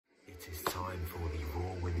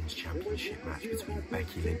Women's Championship match between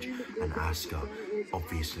Becky Lynch and Asuka.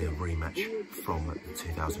 Obviously a rematch from the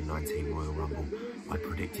 2019 Royal Rumble. I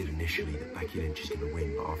predicted initially that Becky Lynch is going to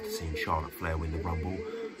win, but after seeing Charlotte Flair win the Rumble,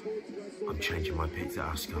 I'm changing my pick to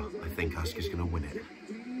Asuka. I think Asuka's going to win it.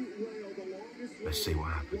 Let's see what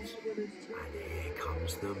happens. And here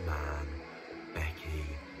comes the man,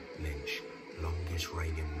 Becky Lynch, longest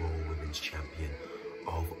reigning Raw Women's Champion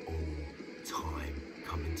of all time,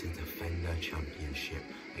 coming to defend her championship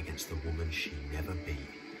against the woman she never beat.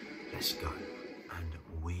 Let's go. And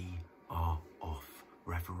we are off.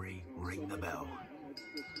 Referee, ring the bell.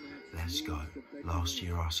 Let's go. Last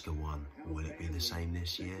year Asuka won. Will it be the same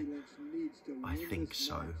this year? I think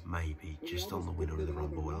so, maybe, just on the winner of the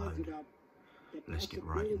Rumble alone. Let's get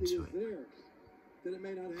right into it. That it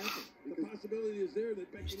may not happen. The possibility is there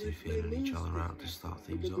that These two feeling each other out to start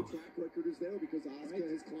things off. The track record is there because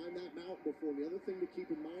Asuka has climbed that mountain before. The other thing to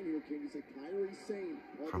keep in mind here, King, is that Kairi's sane.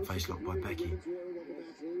 Front face lock by Becky.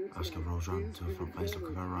 Asuka rolls round into a front face lock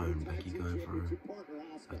of her own. Becky going for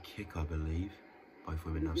a kick, I believe. Both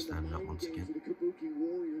women now standing up once again. The Kabuki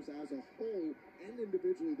Warriors as a whole and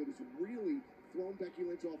individually that has really thrown Becky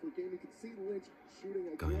Lynch off her game. You can see Lynch shooting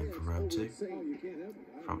a going in for round two.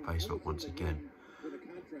 Front face lock once again.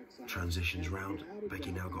 Transitions round.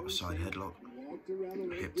 Becky now got a side headlock.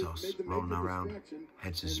 Hip toss. Rolling her around.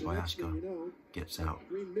 Head scissors by Asuka. Gets out.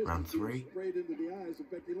 Round three.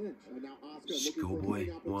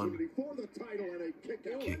 Schoolboy. One.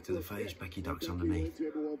 Kick to the face. Becky ducks underneath.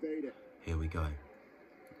 Here we go.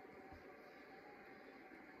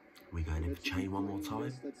 We going in for chain one more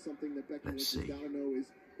time? Let's see.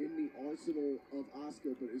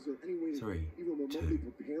 3, 2,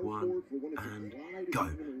 1, and go.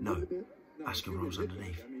 No. Asuka rolls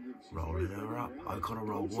underneath. Rolling her up. O'Connor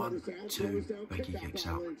roll 1, 2. Becky kicks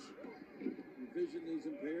out.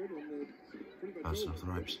 Bouncing off the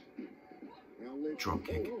ropes. Drop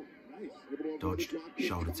kick. Dodged.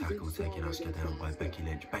 Shoulder tackle taking Asuka down by Becky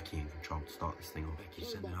Lynch. Becky in control to start this thing off. Becky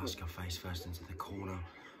sending Asuka face first into the corner.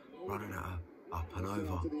 Running at her. Up and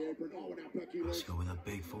over. Asuka with a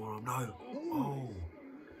big forearm. No. Oh.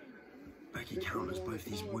 Becky counters both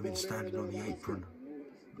these women standing on the apron.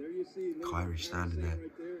 Kairi standing there,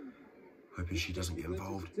 hoping she doesn't get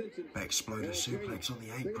involved. Beck explode a suplex on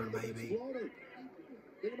the apron, maybe.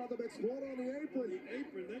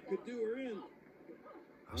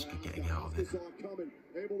 Asuka getting out of it.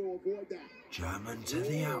 German to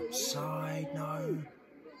the outside. No.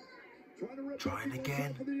 Trying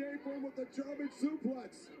again.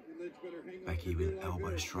 Becky with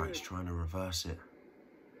elbow strikes, trying to reverse it.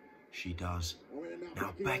 She does.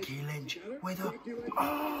 Now Becky Lynch with a...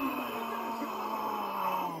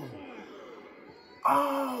 Oh!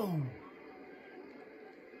 Oh!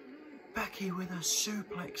 Becky with a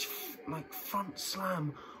suplex, like front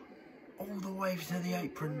slam, all the way to the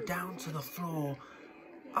apron, down to the floor.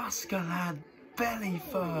 Asuka land belly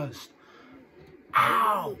first.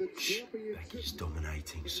 Ouch! Becky's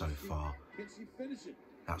dominating so far.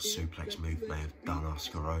 That suplex move may have done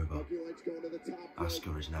Asuka over.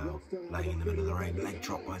 Asuka is now laying in the middle of the ring. Leg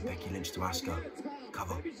drop by Becky Lynch to Asuka.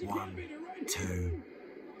 Cover. 1, 2.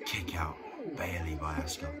 Kick out. Barely by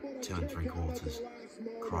Asuka. 2 3/4.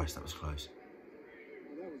 Christ, that was close.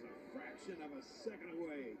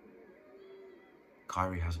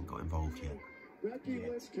 Kairi hasn't got involved yet.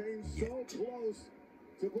 Yet.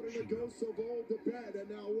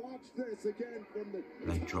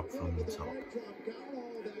 Leg drop from the top.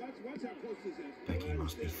 Becky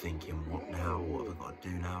must be thinking, what now? What have I got to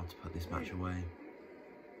do now to put this match away?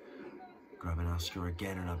 Grabbing Asuka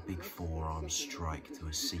again and a big forearm strike to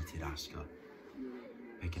a seated Asuka.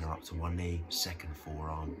 Picking her up to one knee, second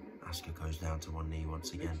forearm. Asuka goes down to one knee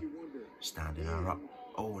once again. Standing her up.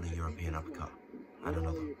 Oh, and a European uppercut. And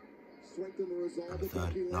another. And a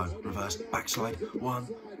third. No, reverse. Backslide. 1,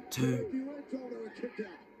 2.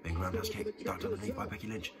 Big roundhouse kick. Ducked underneath by Becky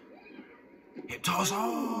Lynch. Hip toss.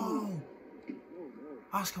 Oh!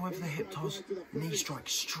 Asuka went for the hip toss. Knee strike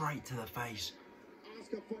straight to the face.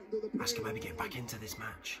 Asuka maybe get back into this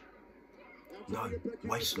match. No.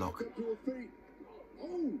 Waist lock.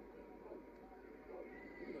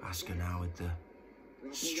 Asuka now with the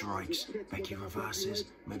strikes. Becky reverses.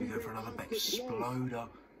 Maybe go for another Beck exploder.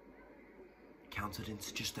 Countered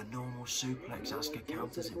into just a normal suplex. Asuka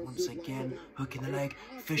counters it once again. Hook in the leg.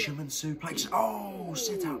 Fisherman suplex. Oh,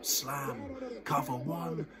 sit out slam. Cover.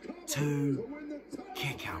 1, 2.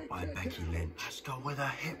 Kick out by Becky Lynch. Asuka with a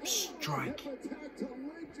hip strike.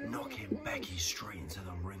 Knocking Becky straight into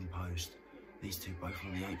the ring post. These two both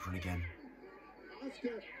on the apron again.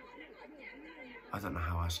 I don't know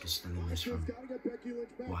how Asuka's still in this from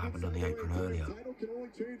what happened on the apron earlier.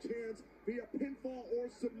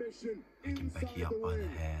 Picking Becky up by the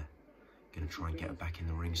hair. Gonna try and get her back in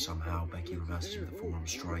the ring somehow. Becky reverses with a forearm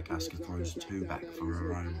strike. Asuka throws 2 back for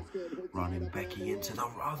her own. Running Becky into the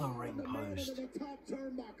other ring post.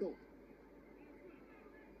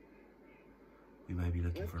 We may be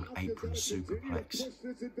looking for an apron superplex.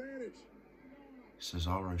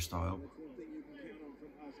 Cesaro style.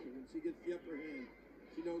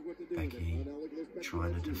 Becky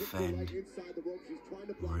trying to defend.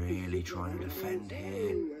 Really trying to defend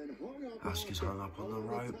here. Asuka's hung up on the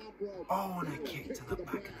rope. Oh, and a kick to the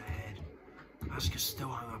back of the head. Asuka's still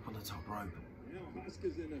hung up on the top rope.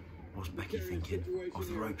 What's Becky thinking? Off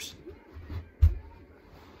the ropes.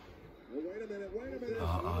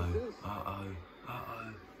 Uh-oh.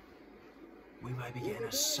 We may be getting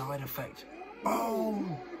a side effect. Oh!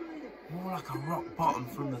 More like a rock bottom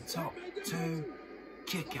from the top. 2.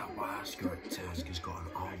 Kick out by Asuka. Asuka's got an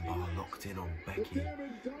armbar locked in on Becky.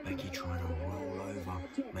 Becky trying to roll over.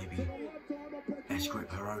 Maybe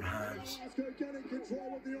S-grip her own hands.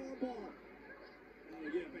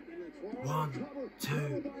 1,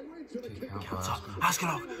 2. Counter.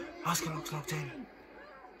 Asuka lock's locked in.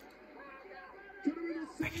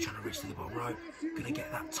 Becky trying to reach to the bottom rope. Gonna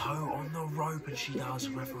get that toe on the rope, and she does.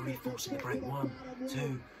 Referee forcing the break. 1,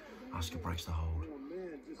 2. Asuka breaks the hold.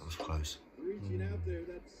 That was close.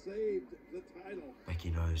 Becky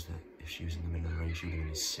knows that if she was in the middle of the ring, she would be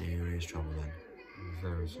in serious trouble then.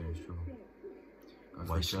 Very serious trouble.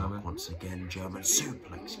 Waist lock once again. German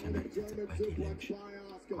suplex connected to Becky Lynch.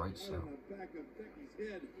 Great sell.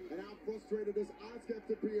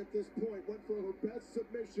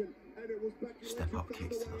 Step up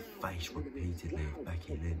kicks to the face repeatedly of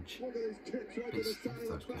Becky Lynch. Bit stiff,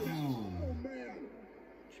 those guys.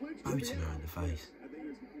 Booting her in the face.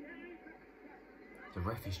 The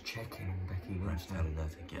ref is checking on Becky Lynch. Ref's telling her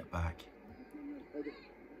to get back.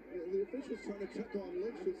 The official's trying to check on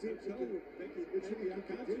Lynch to see if Becky should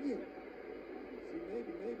continue. She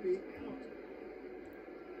may be out.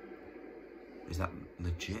 Is that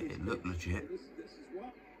legit? It looked legit.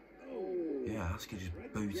 Yeah, Asuka just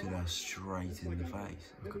booted her straight in the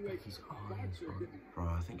face. Look at Becky's eyes, bro. Bro,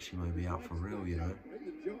 I think she may be out for real, you know.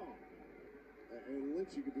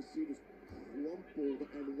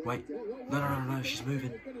 Wait, no, she's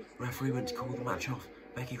moving. Referee went to call the match off.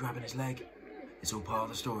 Becky grabbing his leg. It's all part of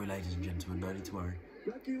the story, ladies and gentlemen, no need to worry.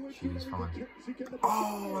 She is fine.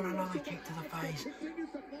 Oh, and another kick to the face.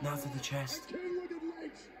 Now to the chest.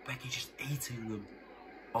 Becky just eating them.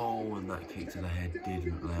 Oh, and that kick to the head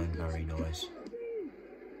didn't land very nice.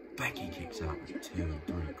 Becky kicks out with 2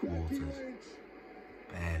 3/4.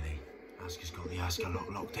 Barely. Asuka's got the Asuka lock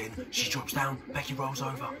locked in. She drops down. Becky rolls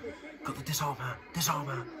over. Got the disarm her.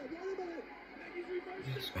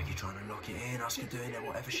 Yes, Becky trying to lock it in. Asuka doing it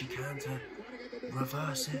whatever she can to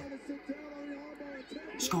reverse it.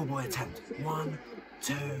 Schoolboy attempt. 1,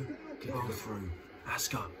 2. Roll through.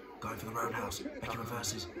 Asuka going for the roundhouse. Becky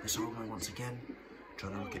reverses. Disarm her once again.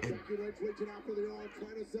 Trying to lock it in.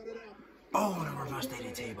 Oh, and a reverse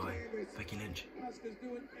DDT by Becky Lynch.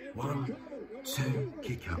 1, 2.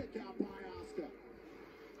 Kick out.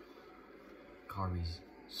 Kyrie's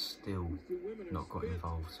still not got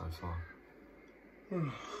involved so far.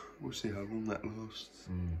 We'll see how long that lasts.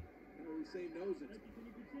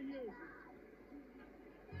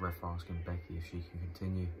 Ref asking Becky if she can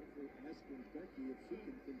continue.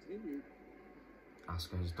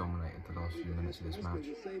 Asuka has dominated the last few minutes of this match.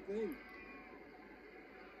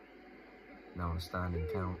 Now on a standing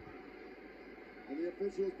count. And the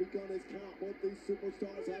official has begun his count. Both these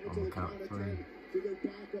superstars have On the count of 3. to go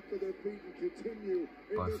back up to their feet and continue.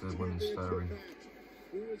 Both of the women stirring.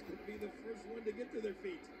 Who is going to be the first one to get to their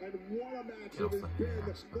feet? And what a match Get off it the has hair,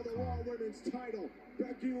 been Asuka, for the come Raw on. Women's title.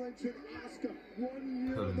 Becky Lynch and Asuka, 1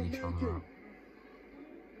 year in Pulling the each other making. up.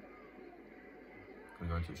 Gonna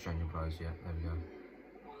go into exchange of blows, yeah, there we go.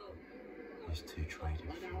 These 2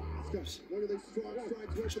 trading forearms. Look at these strong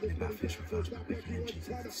strikes. First spinning back fist reversed by Becky Lynch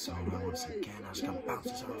into the solo once again. Asuka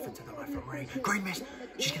bounces her off into the referee. Green mist!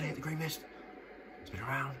 She's gonna hit the green mist. Spin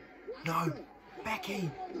around. No!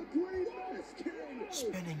 Becky!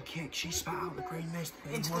 Spinning kick. She spat out the green mist.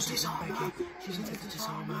 It wasn't Becky. She's into the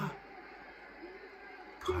disarmer.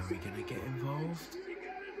 Kyrie gonna get involved.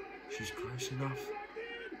 She's close enough.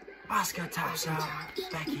 Asuka taps out.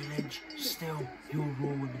 Becky Lynch, still your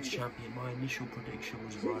Raw Women's Champion. My initial prediction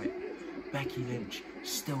was right. Becky Lynch,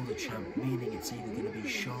 still the champ, meaning it's either going to be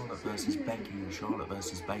Charlotte versus Becky or Charlotte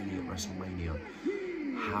versus Bayley at WrestleMania.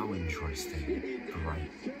 How interesting.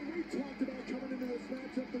 Great. We talked about coming into this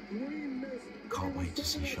matchup, the green mist Can't wait to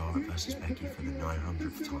see Charlotte versus Becky for the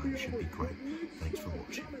 900th time. Should be great. Thanks for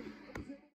watching.